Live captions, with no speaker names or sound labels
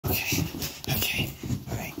Okay. Okay.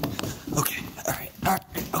 All right. Okay. All right. All right.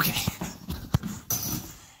 Okay.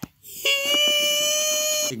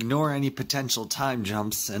 Ignore any potential time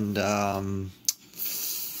jumps and, okay,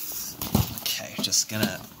 just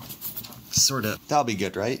gonna sort of, that'll be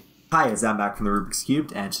good, right? Hi, it's Adam back from the Rubik's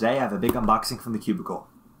Cubed, and today I have a big unboxing from the cubicle.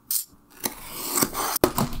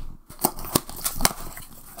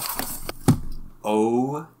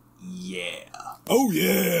 Oh yeah. Oh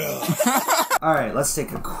yeah! Alright, let's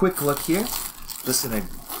take a quick look here. Just gonna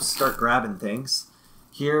start grabbing things.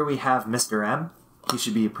 Here we have Mr. M. He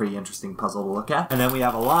should be a pretty interesting puzzle to look at. And then we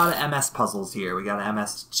have a lot of MS puzzles here. We got an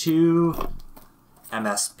MS2,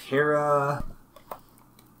 MS Para,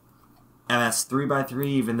 MS 3x3,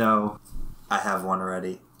 even though I have one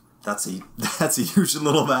already. That's a huge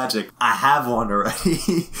little magic. I have one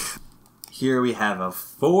already. Here we have a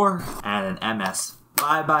 4 and an MS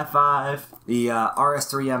 5x5. The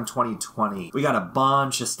RS3M 2020. We got a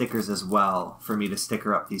bunch of stickers as well for me to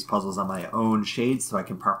sticker up these puzzles on my own shades so I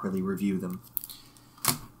can properly review them.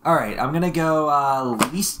 Alright, I'm gonna go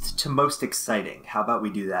least to most exciting. How about we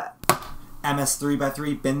do that? MS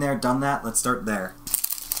 3x3, been there, done that. Let's start there.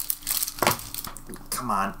 Come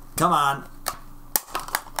on. Come on.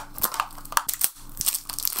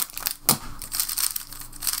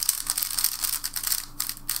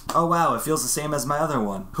 Oh wow, it feels the same as my other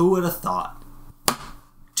one. Who would have thought?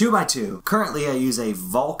 2x2. Currently I use a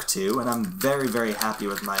Volk 2, and I'm very, very happy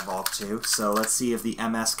with my Volk 2, so let's see if the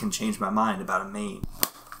MS can change my mind about a main.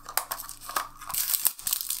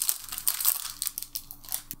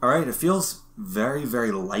 Alright, it feels very,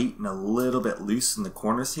 very light and a little bit loose in the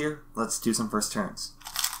corners here. Let's do some first turns.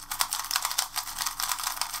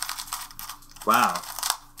 Wow.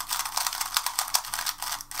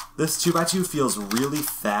 This 2x2 feels really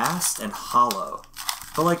fast and hollow.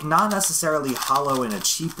 But like not necessarily hollow in a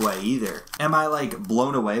cheap way either. Am I like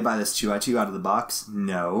blown away by this 2x2 out of the box?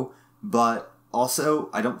 No. But also,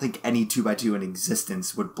 I don't think any 2x2 in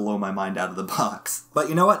existence would blow my mind out of the box. But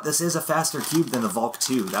you know what? This is a faster cube than the Volk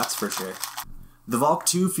 2, that's for sure. The Volk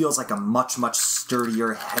 2 feels like a much, much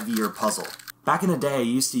sturdier, heavier puzzle. Back in the day, I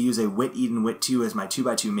used to use a Wit Eden Wit 2 as my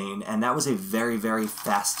 2x2 main, and that was a very, very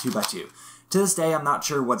fast 2x2. To this day, I'm not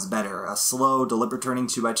sure what's better, a slow, deliberate turning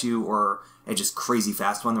 2x2 or a just crazy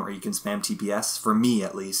fast one where you can spam TPS, for me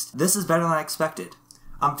at least. This is better than I expected.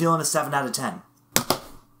 I'm feeling a 7 out of 10.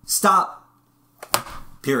 Stop!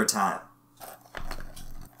 Pyrrha time.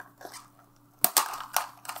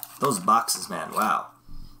 Those boxes, man, wow.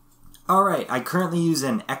 Alright, I currently use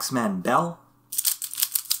an X-Men Bell.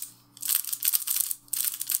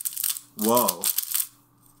 Whoa.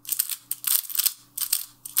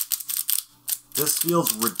 This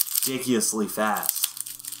feels ridiculously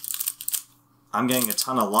fast. I'm getting a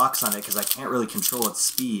ton of locks on it because I can't really control its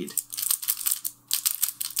speed.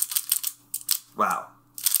 Wow.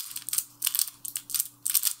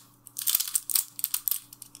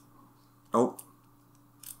 Oh.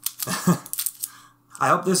 I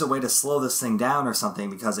hope there's a way to slow this thing down or something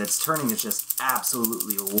because its turning is just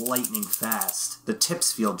absolutely lightning fast. The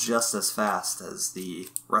tips feel just as fast as the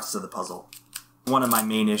rest of the puzzle. One of my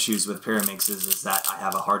main issues with Pyramixes is that I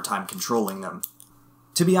have a hard time controlling them.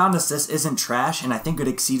 To be honest, this isn't trash, and I think it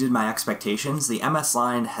exceeded my expectations. The MS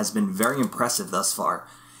line has been very impressive thus far.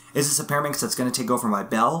 Is this a Pyramix that's going to take over my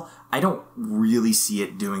Bell? I don't really see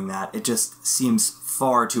it doing that. It just seems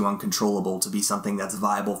far too uncontrollable to be something that's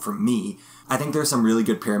viable for me. I think there's some really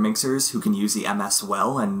good Pyramixers who can use the MS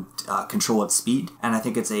well and control its speed, and I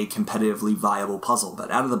think it's a competitively viable puzzle. But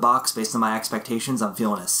out of the box, based on my expectations, I'm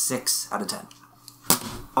feeling a 6 out of 10.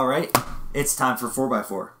 Alright, it's time for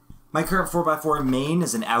 4x4. My current 4x4 main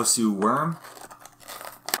is an Aosu Worm.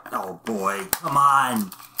 Oh boy, come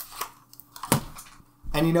on!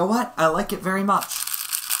 And you know what? I like it very much.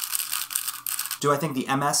 Do I think the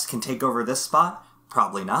MS can take over this spot?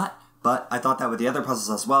 Probably not, but I thought that with the other puzzles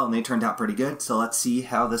as well, and they turned out pretty good, so let's see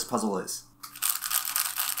how this puzzle is.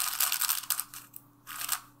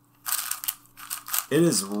 It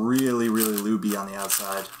is really, really looby on the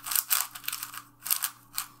outside.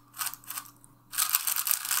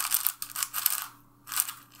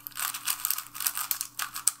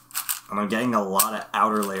 And I'm getting a lot of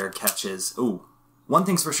outer layer catches. Ooh. One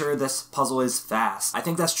thing's for sure, this puzzle is fast. I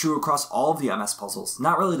think that's true across all of the MS puzzles.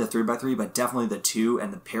 Not really the 3x3, but definitely the 2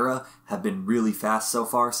 and the Para have been really fast so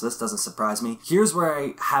far, so this doesn't surprise me. Here's where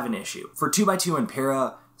I have an issue. For 2x2 and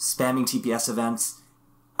Para, spamming TPS events,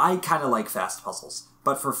 I kind of like fast puzzles.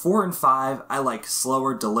 But for 4 and 5, I like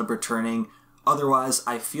slower, deliberate turning. Otherwise,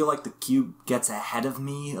 I feel like the cube gets ahead of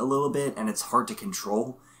me a little bit, and it's hard to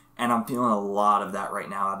control. And I'm feeling a lot of that right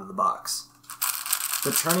now out of the box.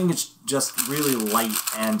 The turning is just really light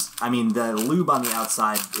And, I mean, the lube on the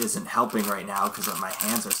outside isn't helping right now because my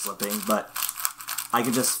hands are slipping, but I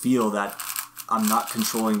can just feel that I'm not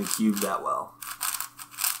controlling the cube that well.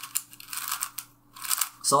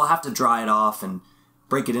 So I'll have to dry it off and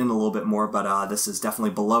break it in a little bit more, but this is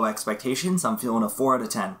definitely below expectations. I'm feeling a 4 out of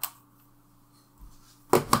 10.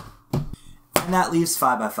 And that leaves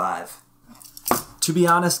 5x5. To be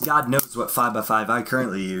honest, God knows what 5x5 I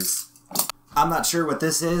currently use. I'm not sure what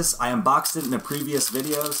this is. I unboxed it in a previous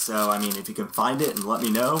video, so I mean, if you can find it and let me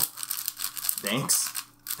know, thanks.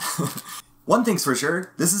 One thing's for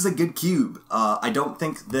sure, this is a good cube. I don't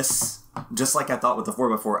think this, just like I thought with the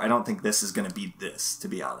 4x4, I don't think this is going to beat this, to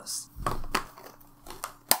be honest.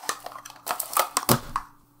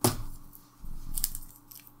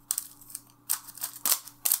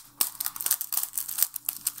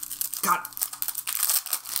 God.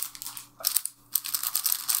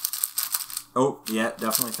 Oh, yeah,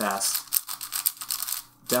 definitely fast.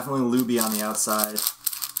 Definitely looby on the outside.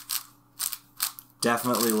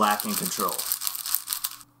 Definitely lacking control.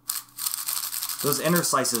 Those inner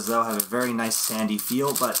slices, though, have a very nice sandy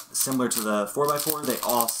feel, but similar to the 4x4, they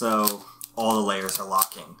also, all the layers are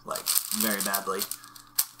locking, like, very badly.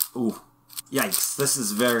 Ooh. Yikes. This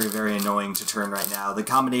is very, very annoying to turn right now. The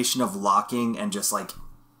combination of locking and just, like,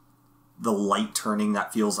 the light turning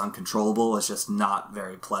that feels uncontrollable is just not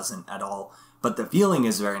very pleasant at all. But the feeling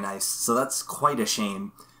is very nice, so that's quite a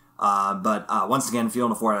shame. But once again,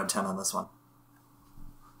 feeling a 4 out of 10 on this one.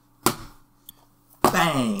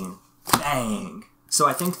 Bang! Bang! So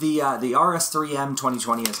I think the RS3M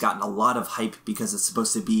 2020 has gotten a lot of hype because it's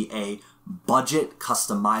supposed to be a budget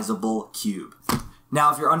customizable cube.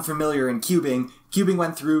 Now, if you're unfamiliar in cubing, cubing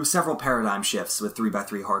went through several paradigm shifts with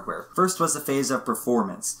 3x3 hardware. First was the phase of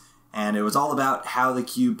performance, and it was all about how the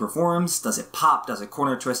cube performs, does it pop, does it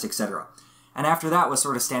corner twist, etc. And after that was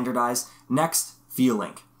sort of standardized. Next,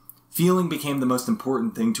 feeling. Feeling became the most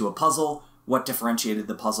important thing to a puzzle. What differentiated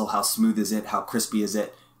the puzzle? How smooth is it? How crispy is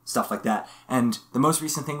it? Stuff like that. And the most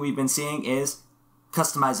recent thing we've been seeing is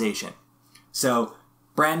customization. So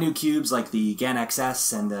brand new cubes like the GAN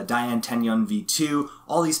XS and the Diane Tenyon V2,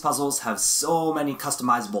 all these puzzles have so many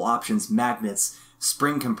customizable options, magnets,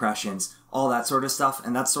 spring compressions, all that sort of stuff,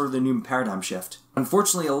 and that's sort of the new paradigm shift.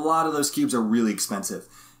 Unfortunately, a lot of those cubes are really expensive.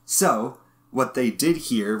 So what they did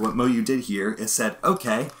here, what MoYu did here, is said,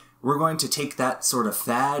 okay, we're going to take that sort of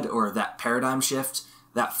fad or that paradigm shift,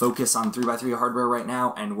 that focus on 3x3 hardware right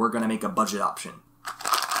now, and we're going to make a budget option.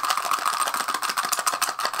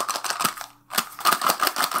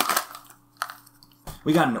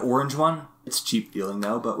 We got an orange one. It's cheap feeling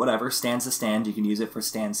though, but whatever. Stand's a stand. You can use it for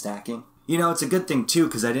stand stacking. You know, it's a good thing too,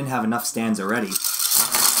 because I didn't have enough stands already.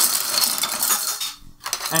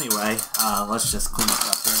 Anyway, let's just clean this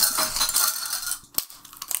up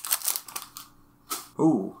here.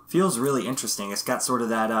 Ooh, feels really interesting. It's got sort of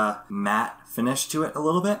that matte finish to it a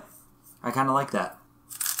little bit. I kind of like that.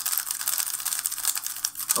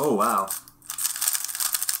 Oh, wow.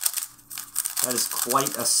 That is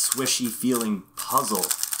quite a swishy feeling puzzle.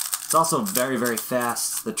 It's also very, very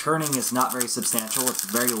fast. The turning is not very substantial. It's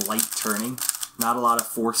very light turning. Not a lot of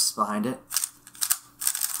force behind it.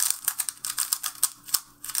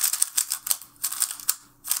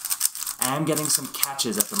 I am getting some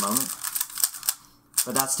catches at the moment.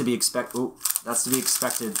 But that's to be that's to be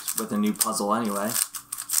expected with a new puzzle anyway.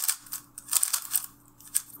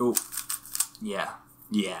 Oh, yeah.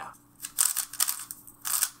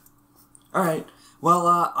 Alright, well,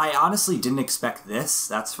 I honestly didn't expect this,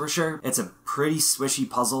 that's for sure. It's a pretty swishy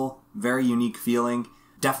puzzle, very unique feeling.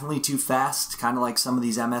 Definitely too fast, kind of like some of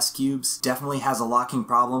these MS cubes. Definitely has a locking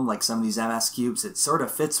problem like some of these MS cubes. It sort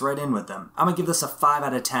of fits right in with them. I'm gonna give this a 5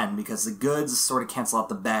 out of 10 because the goods sort of cancel out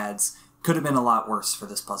the bads. Could have been a lot worse for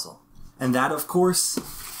this puzzle. And that, of course,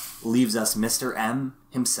 leaves us Mr. M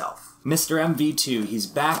himself. Mr. MV2, he's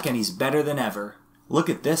back and he's better than ever.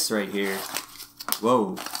 Look at this right here.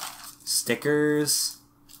 Whoa. Stickers,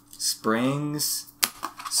 springs,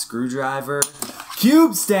 screwdriver,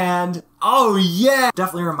 cube stand! Oh yeah!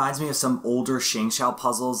 Definitely reminds me of some older Shangshao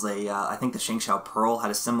puzzles. I think the Shangshao Pearl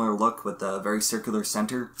had a similar look with a very circular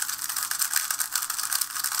center.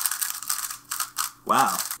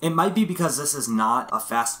 Wow. It might be because this is not a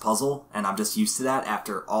fast puzzle, and I'm just used to that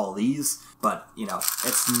after all these, but, you know,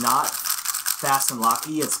 it's not fast and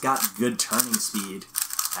locky, it's got good turning speed,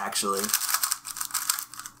 actually.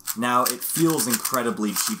 Now, it feels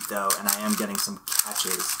incredibly cheap, though, and I am getting some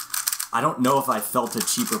catches. I don't know if I felt a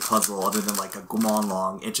cheaper puzzle other than, like, a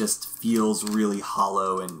Gumonlong. It just feels really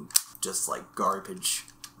hollow and just, like, garbage.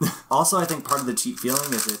 Also, I think part of the cheap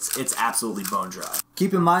feeling is it's absolutely bone dry.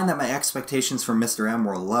 Keep in mind that my expectations for Mr. M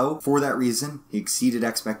were low. For that reason, he exceeded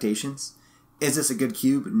expectations. Is this a good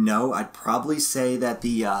cube? No, I'd probably say that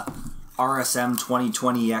the RSM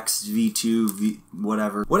 2020X V2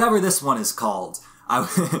 whatever this one is called.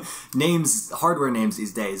 Hardware names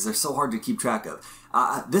these days, they're so hard to keep track of.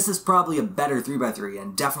 This is probably a better 3x3,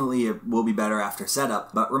 and definitely it will be better after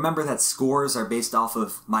setup, but remember that scores are based off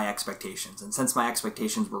of my expectations, and since my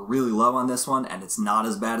expectations were really low on this one, and it's not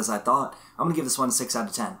as bad as I thought, I'm going to give this one a 6 out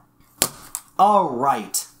of 10.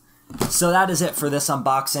 Alright, so that is it for this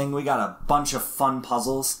unboxing. We got a bunch of fun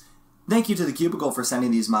puzzles. Thank you to the Cubicle for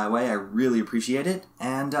sending these my way, I really appreciate it,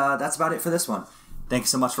 and that's about it for this one. Thanks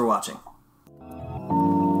so much for watching.